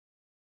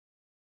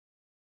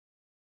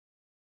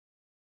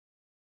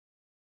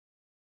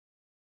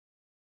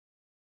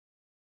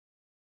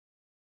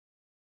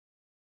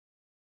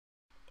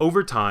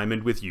Over time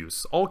and with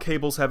use, all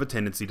cables have a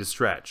tendency to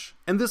stretch,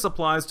 and this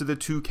applies to the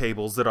two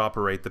cables that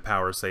operate the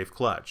PowerSafe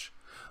clutch.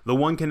 The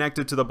one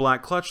connected to the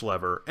black clutch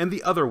lever, and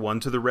the other one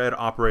to the red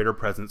operator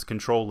presence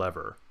control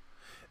lever.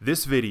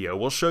 This video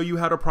will show you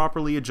how to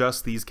properly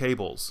adjust these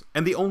cables,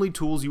 and the only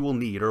tools you will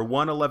need are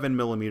one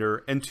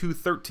 11mm and two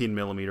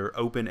 13mm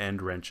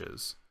open-end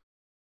wrenches.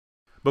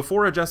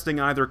 Before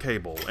adjusting either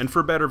cable, and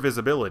for better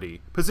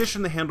visibility,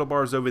 position the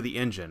handlebars over the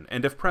engine,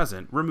 and if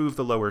present, remove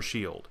the lower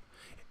shield.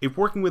 If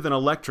working with an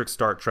electric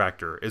start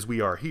tractor, as we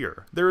are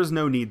here, there is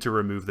no need to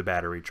remove the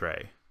battery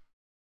tray.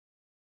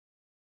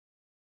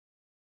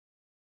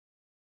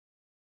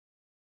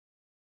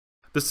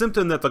 The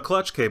symptom that the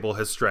clutch cable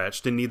has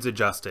stretched and needs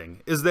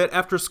adjusting is that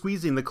after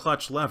squeezing the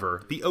clutch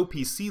lever, the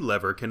OPC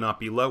lever cannot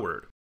be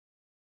lowered.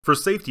 For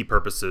safety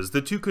purposes,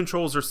 the two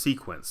controls are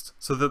sequenced,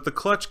 so that the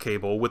clutch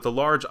cable with the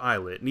large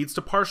eyelet needs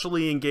to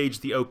partially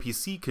engage the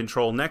OPC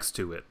control next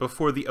to it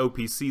before the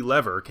OPC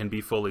lever can be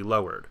fully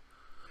lowered.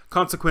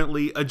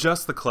 Consequently,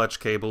 adjust the clutch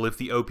cable if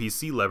the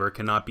OPC lever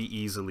cannot be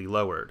easily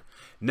lowered.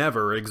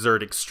 Never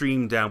exert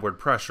extreme downward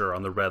pressure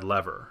on the red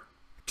lever.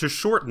 To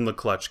shorten the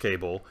clutch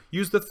cable,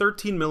 use the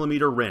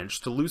 13mm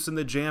wrench to loosen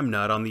the jam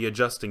nut on the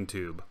adjusting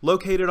tube,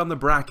 located on the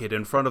bracket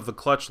in front of the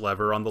clutch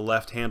lever on the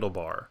left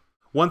handlebar.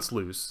 Once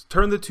loose,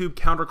 turn the tube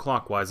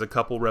counterclockwise a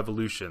couple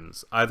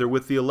revolutions, either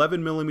with the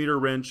 11mm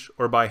wrench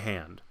or by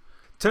hand.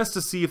 Test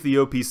to see if the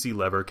OPC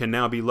lever can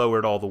now be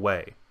lowered all the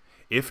way.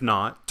 If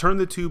not, turn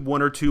the tube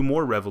one or two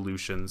more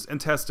revolutions and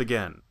test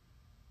again.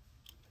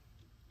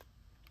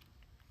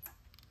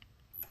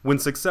 When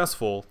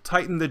successful,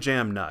 tighten the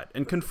jam nut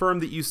and confirm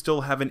that you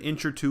still have an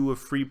inch or two of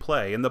free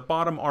play in the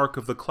bottom arc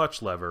of the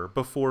clutch lever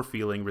before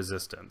feeling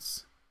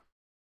resistance.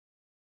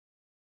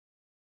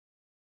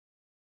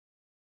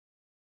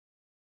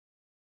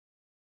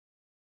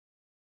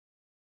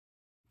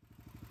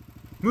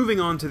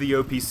 Moving on to the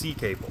OPC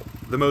cable.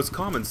 The most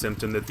common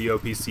symptom that the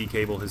OPC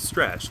cable has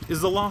stretched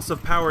is the loss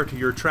of power to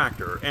your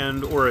tractor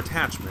and/or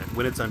attachment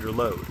when it's under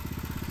load.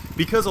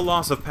 Because a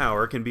loss of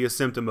power can be a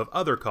symptom of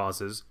other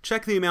causes,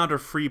 check the amount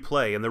of free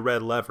play in the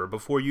red lever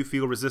before you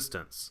feel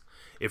resistance.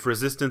 If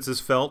resistance is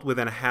felt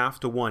within a half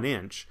to 1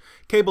 inch,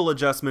 cable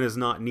adjustment is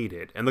not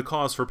needed and the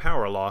cause for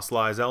power loss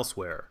lies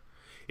elsewhere.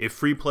 If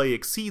free play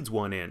exceeds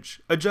 1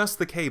 inch, adjust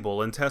the cable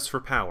and test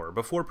for power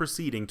before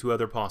proceeding to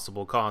other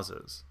possible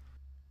causes.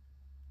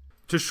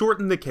 To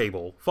shorten the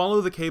cable,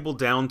 follow the cable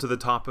down to the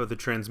top of the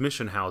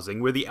transmission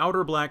housing where the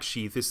outer black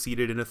sheath is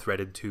seated in a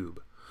threaded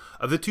tube.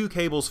 Of the two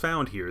cables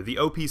found here, the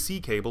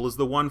OPC cable is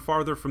the one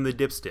farther from the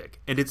dipstick,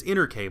 and its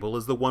inner cable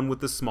is the one with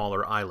the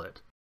smaller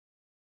eyelet.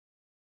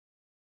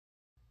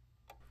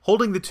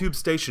 Holding the tube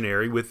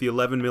stationary with the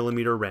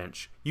 11mm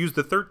wrench, use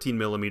the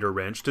 13mm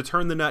wrench to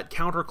turn the nut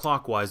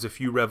counterclockwise a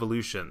few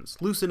revolutions,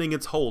 loosening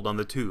its hold on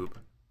the tube.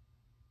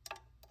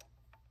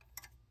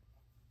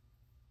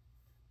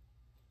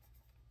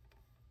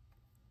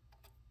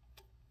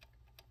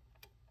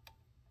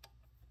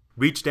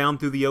 Reach down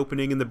through the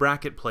opening in the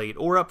bracket plate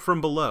or up from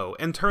below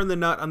and turn the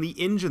nut on the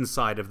engine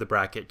side of the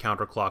bracket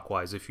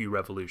counterclockwise a few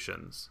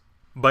revolutions.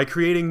 By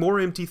creating more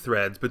empty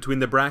threads between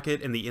the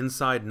bracket and the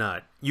inside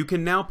nut, you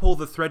can now pull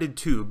the threaded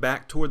tube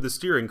back toward the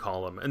steering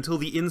column until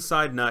the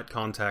inside nut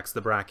contacts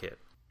the bracket.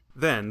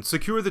 Then,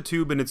 secure the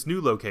tube in its new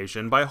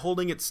location by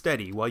holding it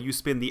steady while you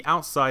spin the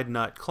outside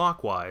nut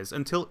clockwise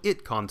until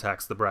it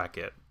contacts the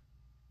bracket.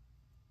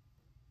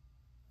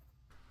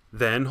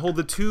 Then, hold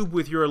the tube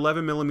with your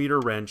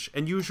 11mm wrench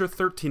and use your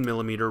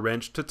 13mm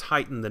wrench to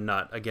tighten the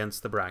nut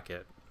against the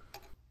bracket.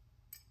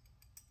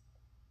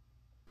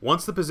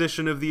 Once the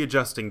position of the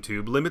adjusting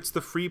tube limits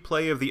the free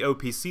play of the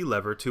OPC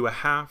lever to a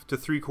half to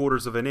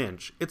 3/4 of an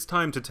inch, it's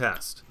time to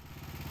test.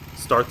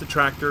 Start the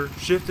tractor,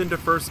 shift into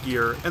first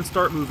gear, and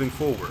start moving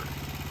forward.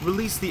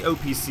 Release the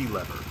OPC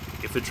lever.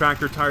 If the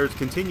tractor tires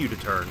continue to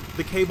turn,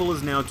 the cable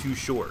is now too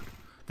short.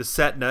 The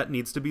set nut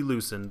needs to be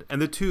loosened,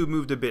 and the tube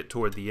moved a bit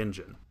toward the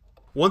engine.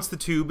 Once the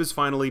tube is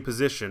finally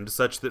positioned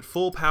such that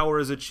full power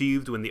is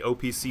achieved when the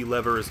OPC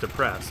lever is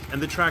depressed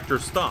and the tractor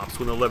stops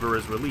when the lever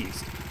is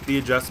released, the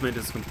adjustment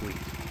is complete.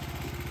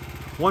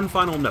 One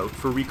final note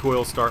for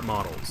recoil start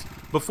models.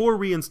 Before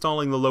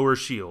reinstalling the lower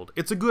shield,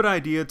 it's a good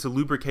idea to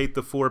lubricate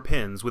the 4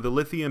 pins with a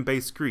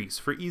lithium-based grease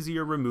for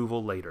easier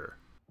removal later.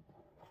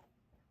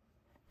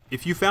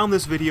 If you found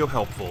this video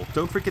helpful,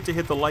 don't forget to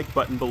hit the like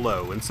button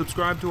below and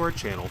subscribe to our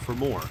channel for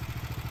more.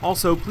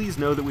 Also, please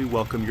know that we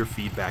welcome your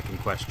feedback and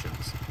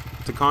questions.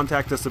 To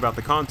contact us about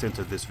the content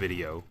of this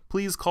video,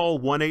 please call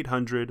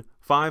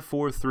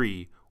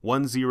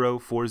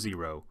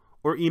 1-800-543-1040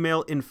 or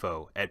email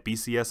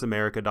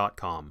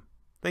info@bcsamerica.com.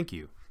 Thank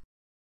you.